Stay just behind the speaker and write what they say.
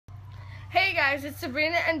Hey guys, it's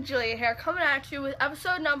Sabrina and Julia here, coming at you with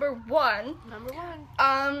episode number one.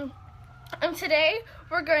 And today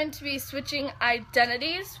we're going to be switching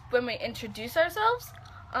identities when we introduce ourselves.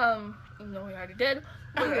 Even though we already did.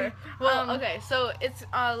 Okay. So it's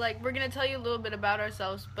like we're gonna tell you a little bit about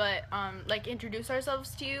ourselves, but like introduce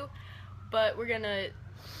ourselves to you, but we're gonna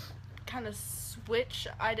kind of switch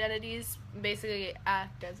identities, basically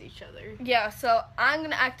act as each other. Yeah, so I'm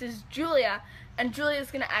gonna act as Julia, and Julia's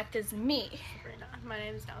gonna act as me. Sabrina. My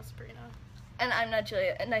name is now Sabrina. And I'm not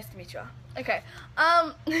Julia. Nice to meet you all. Okay.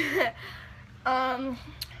 Well,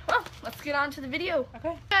 let's get on to the video.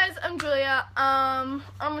 Okay. Guys, I'm Julia. I'm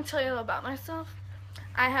gonna tell you a little about myself.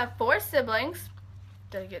 I have 4 siblings.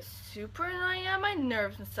 They get super annoying on my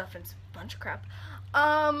nerves and stuff, and it's a bunch of crap.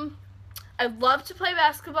 I love to play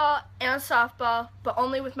basketball and softball, but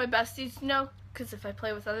only with my besties, because if I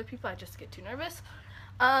play with other people, I just get too nervous.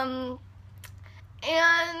 And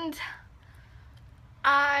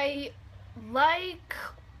I like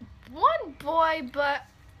one boy, but,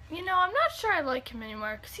 I'm not sure I like him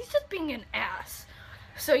anymore, because he's just being an ass.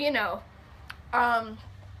 So, yeah,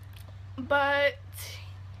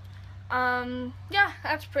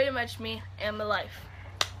 that's pretty much me and my life.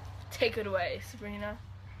 Take it away, Sabrina.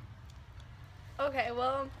 Okay,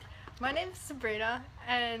 well, my name's Sabrina,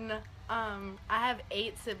 and I have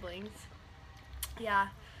 8 siblings. Yeah.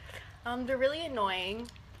 They're really annoying,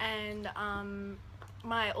 and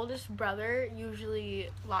my oldest brother usually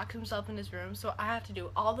locks himself in his room, so I have to do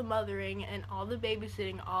all the mothering and all the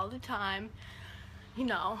babysitting all the time.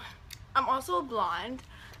 I'm also a blonde,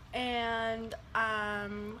 and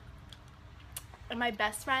my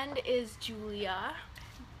best friend is Julia.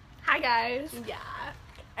 Hi, guys. Yeah.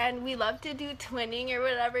 And we love to do twinning or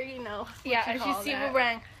whatever, Yeah, as you see, we're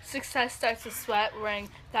wearing Success Starts with Sweat. We're wearing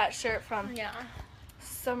that shirt from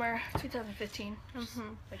summer 2015,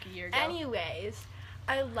 like a year ago. Anyways,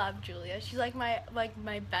 I love Julia. She's like my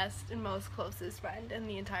best and most closest friend in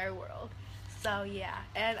the entire world. So yeah,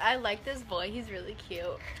 and I like this boy. He's really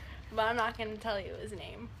cute, but I'm not gonna tell you his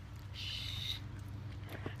name. Shh.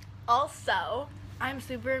 Also, I'm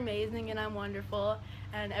super amazing and I'm wonderful,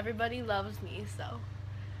 and everybody loves me. So.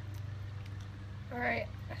 Alright,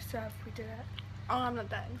 so have we did that? Oh, I'm not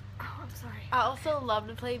done. Oh, I'm sorry. I also love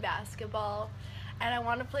to play basketball, and I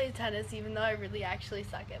want to play tennis, even though I really actually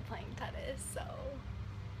suck at playing tennis, so.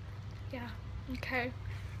 Yeah, okay.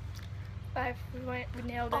 5, we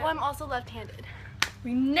nailed it. Oh, I'm also left-handed.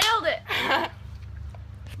 We nailed it!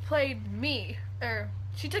 Played me, or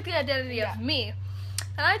she took the identity of me,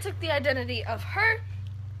 and I took the identity of her,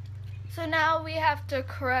 so now we have to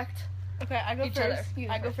correct Okay, I go each first.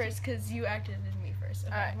 other. I go first because you acted in me first.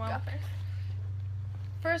 Okay, Alright, go first.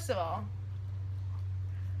 First of all,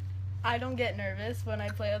 I don't get nervous when I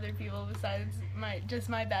play other people besides just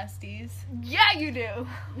my besties. Yeah, you do.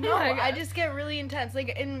 No, I just get really intense. Like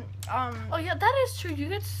in Oh yeah, that is true. You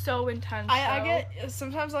get so intense.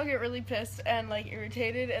 Sometimes I'll get really pissed and like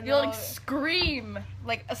irritated, and you'll like scream.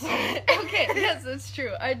 Like okay, yes, that's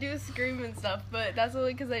true. I do scream and stuff, but that's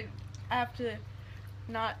only because I have to.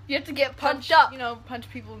 You have to get punched up. Punch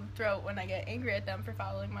people in the throat when I get angry at them for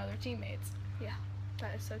fouling my other teammates. Yeah,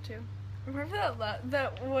 that is so too. Remember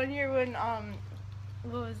that one year when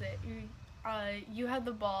what was it? You had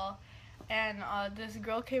the ball, and this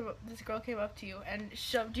girl came up to you and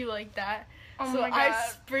shoved you like that. Oh so my God. I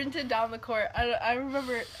sprinted down the court. I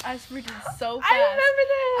remember I sprinted so fast.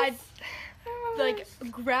 I remember this. I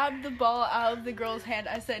grabbed the ball out of the girl's hand.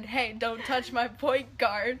 I said, "Hey, don't touch my point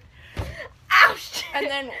guard." Ouch! And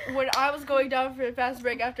then when I was going down for a fast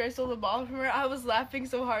break after I stole the ball from her, I was laughing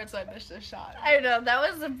so hard so I missed the shot. I know, that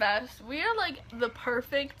was the best. We are like the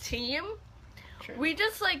perfect team. True. We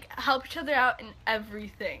just like help each other out in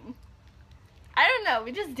everything. I don't know,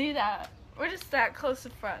 we just do that. We're just that close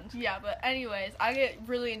of friends. Yeah, but anyways, I get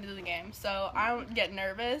really into the game, so I don't get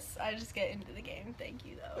nervous. I just get into the game. Thank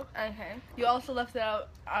you, though. Okay. You also left out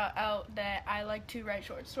that I like to write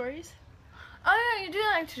short stories. Oh yeah, you do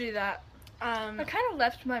like to do that. I kind of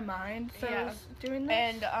left my mind, so I was doing this.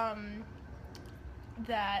 And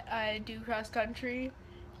that I do cross country.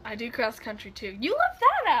 I do cross country too. You left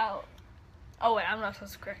that out. Oh wait, I'm not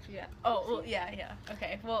supposed to correct you yet. Oh, well, yeah.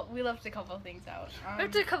 Okay, well, we left a couple of things out. We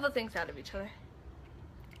left a couple of things out of each other.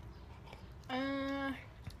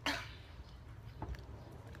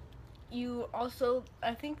 You also,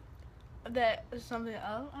 I think that is something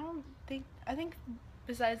else. I think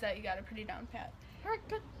besides that, you got it pretty down pat. Alright,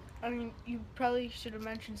 good. I mean, you probably should have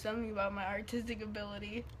mentioned something about my artistic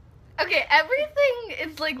ability. Okay, everything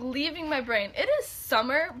is like leaving my brain. It is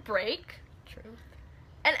summer break. True.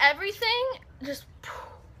 And everything just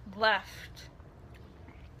left.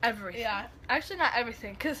 everything. Yeah. Actually, not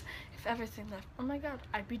everything, because if everything left, oh my god,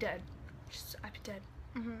 I'd be dead. I'd be dead.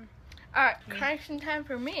 Mhm. Alright, correction time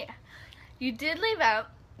for me. You did leave out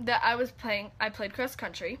that I played cross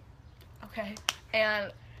country, Okay.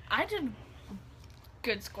 and I did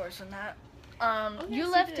good scores in that. yes, you you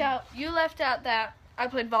left did. out that I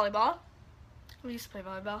played volleyball. We used to play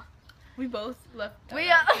volleyball. We both left. We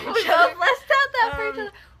out for both each left other. out that for each Um,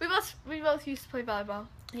 other. We both used to play volleyball.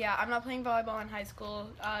 Yeah, I'm not playing volleyball in high school.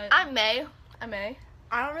 I may.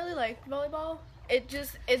 I don't really like volleyball. It's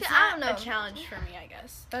See, not I don't know. a challenge for me, I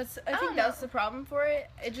guess. I don't think know. that's the problem for it.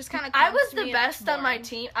 It just kind of. I was the best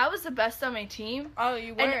on my team. Oh,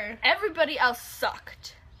 you were. And everybody else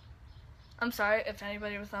sucked. I'm sorry if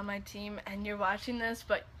anybody was on my team and you're watching this,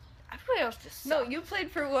 but everybody else just No, sucked. you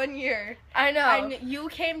played for 1 year. I know. And you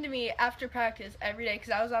came to me after practice every day because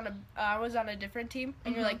I was on a different team,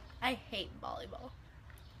 and you're Mhm. like, I hate volleyball.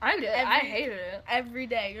 I did. I every- hated it. Every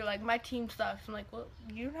day, you're like, my team sucks. I'm like, well,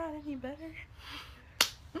 you're not any better.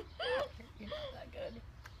 You're not that good.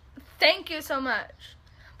 Thank you so much.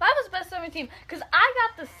 But I was best on my team because I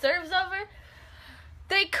got the serves over.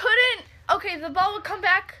 They couldn't. Okay, the ball would come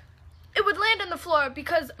back. It would land on the floor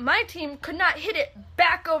because my team could not hit it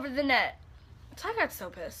back over the net. So I got so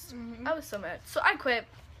pissed. Mhm. I was so mad. So I quit,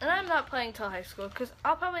 and I'm not playing till high school because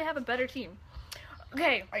I'll probably have a better team.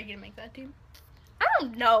 Okay, Are you gonna make that team? I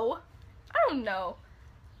don't know.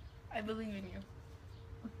 I believe in you.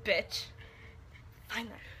 Bitch. Fine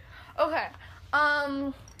then. Okay.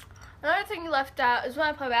 Another thing you left out is when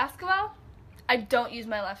I play basketball, I don't use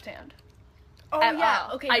my left hand. Oh At yeah.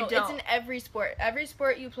 all. Okay. I No, it's don't. in every sport. Every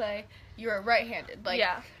sport you play, you're right-handed. Like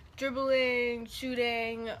Yeah. dribbling,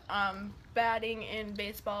 shooting, batting in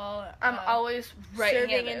baseball. I'm always right-handed.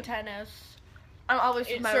 Serving in tennis. I'm always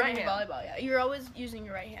with my Serving right in hand. volleyball. Yeah, you're always using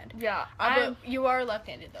your right hand. Yeah. But you are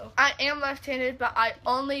left-handed though. I am left-handed, but I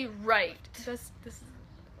only write. This is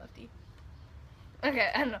lefty.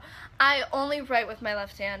 Okay, I don't know. I only write with my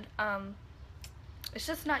left hand. It's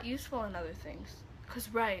just not useful in other things. Because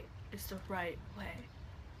right is the right way.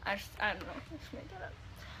 I don't know. I just made that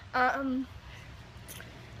up.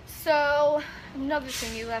 So, another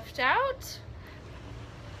thing you left out.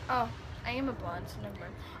 Oh, I am a blonde, so never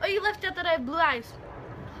mind. Oh, you left out that I have blue eyes.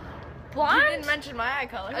 Blonde? You didn't mention my eye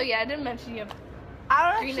color. Oh, yeah, I didn't mention you have.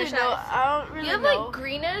 I don't Greenish actually know. eyes. I don't really You have, know. like,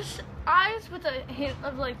 greenish eyes with a hint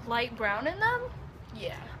of, like, light brown in them.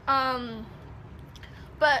 Yeah.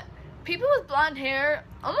 But people with blonde hair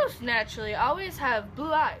almost naturally always have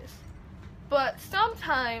blue eyes. But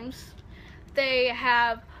sometimes they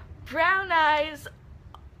have brown eyes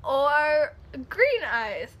or green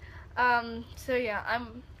eyes. So yeah,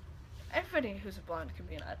 everybody who's a blonde can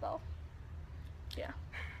be an eyeball. Yeah.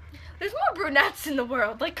 There's more brunettes in the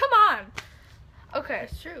world. Like, come on. Okay.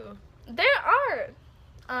 It's true. There are.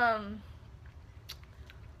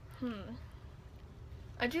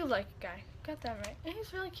 I do like a guy. Got that right. And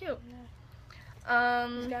he's really cute. He's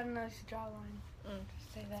got a nice jawline.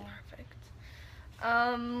 Just say that. Perfect.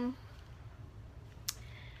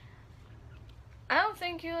 I don't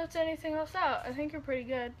think you left anything else out. I think you're pretty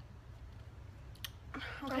good.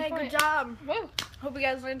 Okay, On good point. job. Woo. Hope you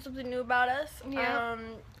guys learned something new about us. Yeah.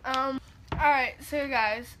 Alright, so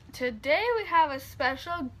guys, today we have a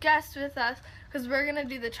special guest with us because we're going to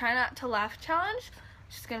do the Try Not to Laugh challenge,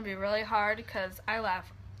 which is going to be really hard because I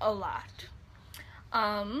laugh a lot.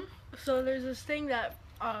 So there's this thing that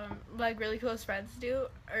like really close friends do,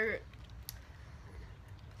 or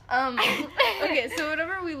okay, so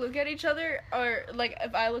whenever we look at each other, or like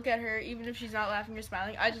if I look at her, even if she's not laughing or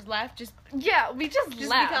smiling, I just laugh just yeah, we just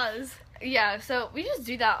laugh. because. Yeah, so we just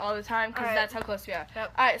do that all the time because Alright. that's how close we are.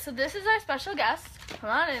 Yep. Alright, so this is our special guest.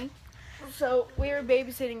 Come on in. So we were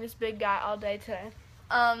babysitting this big guy all day today.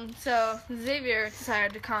 So Xavier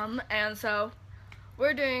decided to come, and so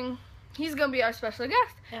he's gonna be our special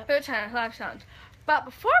guest Yep. for the China Live Challenge. But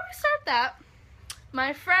before we start that,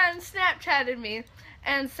 my friend Snapchatted me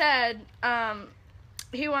and said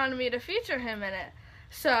he wanted me to feature him in it.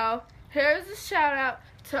 So here's a shout out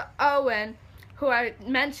to Owen, who I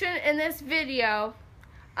mentioned in this video.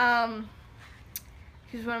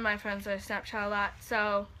 He's one of my friends that I Snapchat a lot.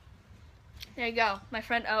 So there you go, my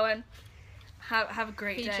friend Owen. Have a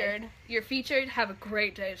great day. Featured. You're featured. Have a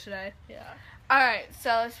great day today. Yeah. All right, so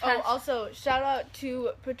let's Oh, pass. also shout out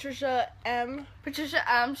to Patricia M. Patricia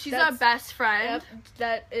she's our That's- best friend Yep,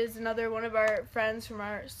 that is another one of our friends from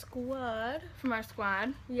our squad. from our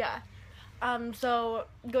squad. Yeah. So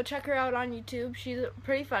go check her out on YouTube. She's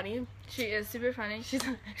pretty funny. She is super funny. She's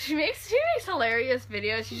She makes hilarious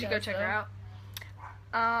videos. You should go does, check though. her out.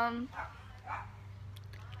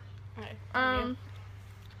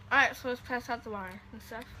 Alright, so let's pass out the water and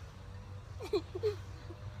stuff. Come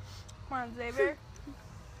on, Xavier.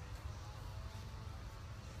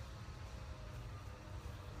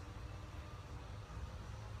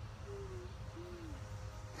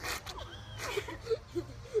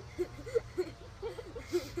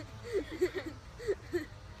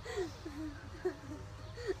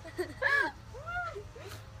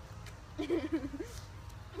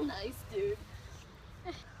 Nice, dude.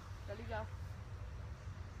 Ready, go.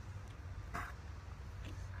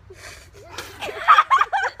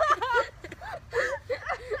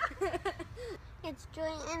 It's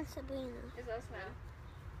Joy and Sabrina. It's us now.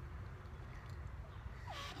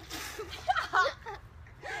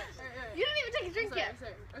 You didn't even take a drink yet.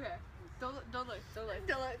 Sorry. Okay. Don't look. Don't look. Don't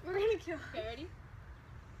look. We're gonna kill. Okay, ready?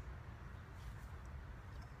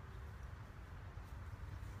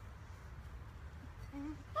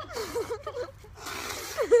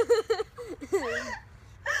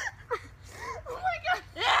 Oh my god!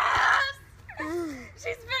 Yes!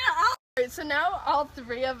 She's been out. Alright, so now all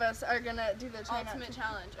three of us are gonna do the try not Ultimate to-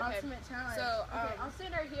 challenge. Okay. Ultimate challenge. So, okay, I'll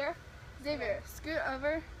stand right here. Xavier, scoot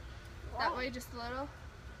over. That way, just a little.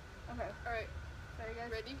 Okay. All right. Sorry,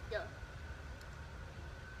 guys. Ready? Go.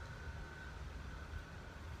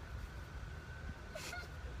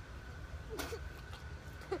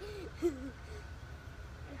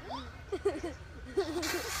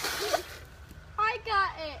 I got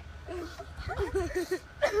it.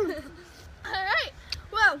 Alright,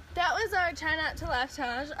 well, that was our try not to laugh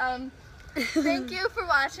challenge. Thank you for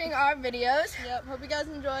watching our videos. Yep. Hope you guys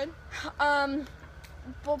enjoyed.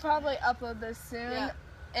 We'll probably upload this soon. Yeah.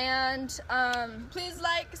 And, Please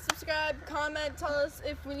like, subscribe, comment. Tell us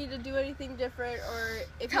if we need to do anything different or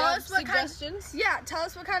if Tell you have us what kind- suggestions. yeah, tell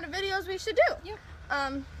us what kind of videos we should do.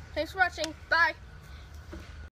 Yep. Thanks for watching. Bye.